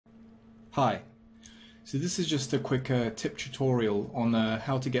Hi, so this is just a quick tip tutorial on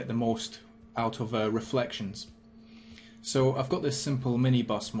how to get the most out of reflections. So I've got this simple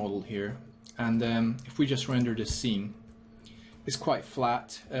minibus model here, and if we just render this scene, it's quite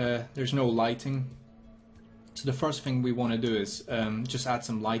flat, there's no lighting. So the first thing we want to do is just add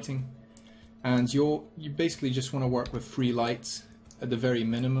some lighting, and you basically just want to work with 3 lights at the very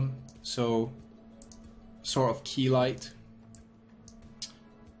minimum, so sort of key light,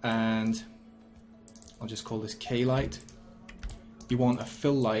 and I'll just call this K light. You want a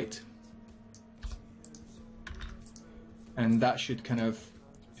fill light, and that should kind of,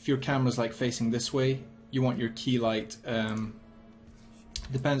 if your camera's like facing this way, you want your key light,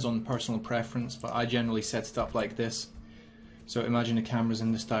 depends on personal preference, but I generally set it up like this. So imagine the camera's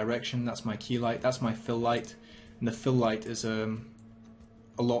in this direction, that's my key light, that's my fill light, and the fill light is a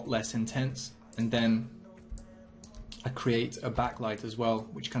lot less intense, and then I create a backlight as well,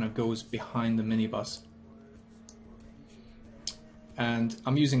 which kind of goes behind the minibus. And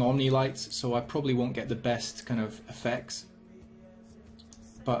I'm using Omni lights, so I probably won't get the best kind of effects,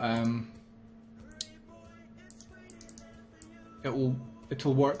 but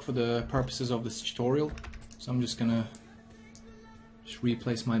it'll work for the purposes of this tutorial. So I'm just gonna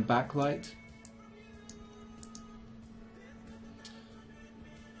replace my backlight.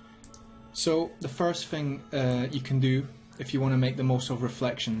 So the first thing you can do if you want to make the most of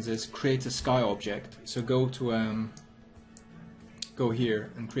reflections is create a sky object. So go here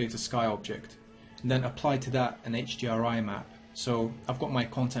and create a sky object, and then apply to that an HDRI map. So I've got my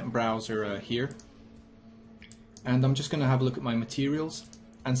content browser here, and I'm just going to have a look at my materials.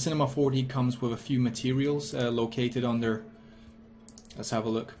 And Cinema4D comes with a few materials located under, let's have a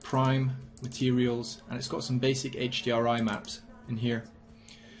look, Prime, Materials, and it's got some basic HDRI maps in here.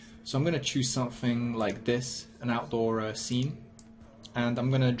 So I'm going to choose something like this, an outdoor scene, and I'm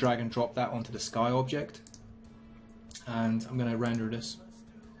going to drag and drop that onto the sky object, and I'm going to render this.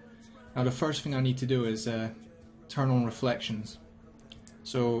 Now the first thing I need to do is turn on reflections.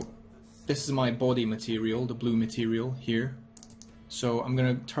 So this is my body material, the blue material here. So I'm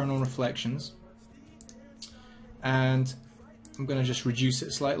going to turn on reflections, and I'm going to just reduce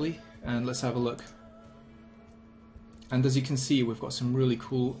it slightly, and let's have a look. And as you can see, we've got some really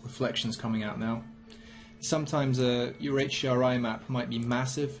cool reflections coming out now. Sometimes your HDRI map might be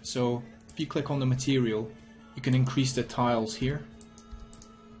massive, so if you click on the material, you can increase the tiles here.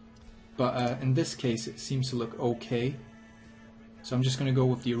 But in this case, it seems to look okay. So I'm just going to go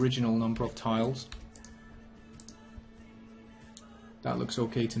with the original number of tiles. That looks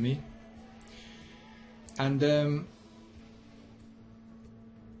okay to me. And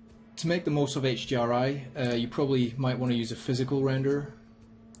to make the most of HDRI, you probably might want to use a physical render,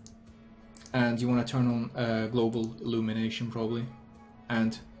 and you want to turn on global illumination probably,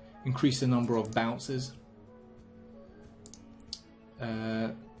 and increase the number of bounces.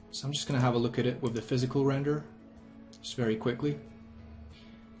 So I'm just going to have a look at it with the physical render, just very quickly.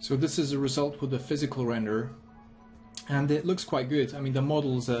 So this is a result with the physical render, and it looks quite good. I mean, the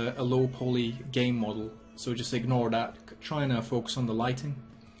model's a low poly game model, so just ignore that. Try and focus on the lighting.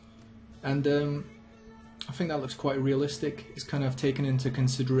 And I think that looks quite realistic. It's kind of taken into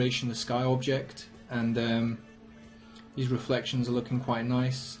consideration the sky object, and these reflections are looking quite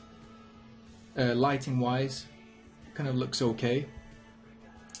nice. Lighting wise, it kind of looks okay.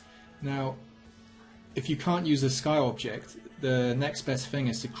 Now, if you can't use the sky object, the next best thing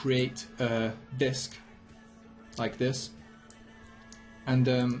is to create a disk like this, and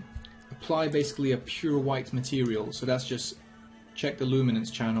apply basically a pure white material. So that's just, check the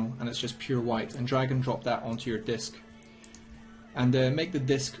luminance channel, and it's just pure white, and drag and drop that onto your disk, and make the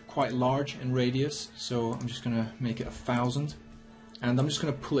disk quite large in radius. So I'm just going to make it 1000, and I'm just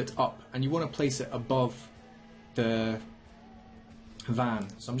going to pull it up, and you want to place it above the van.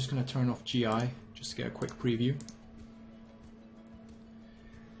 So I'm just going to turn off GI just to get a quick preview.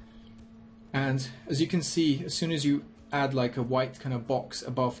 And as you can see, as soon as you add like a white kind of box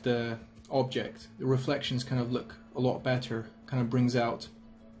above the object, the reflections kind of look a lot better, kind of brings out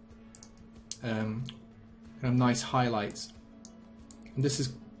kind of nice highlights. And this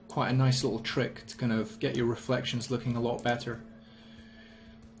is quite a nice little trick to kind of get your reflections looking a lot better,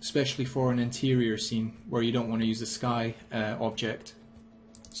 especially for an interior scene where you don't want to use the sky object.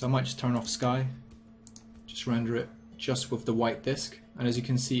 So I might just turn off sky, just render it just with the white disk, and as you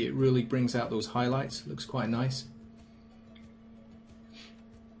can see, it really brings out those highlights. It looks quite nice.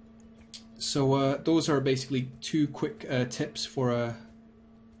 So those are basically 2 quick tips for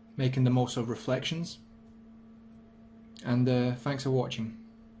making the most of reflections, and thanks for watching.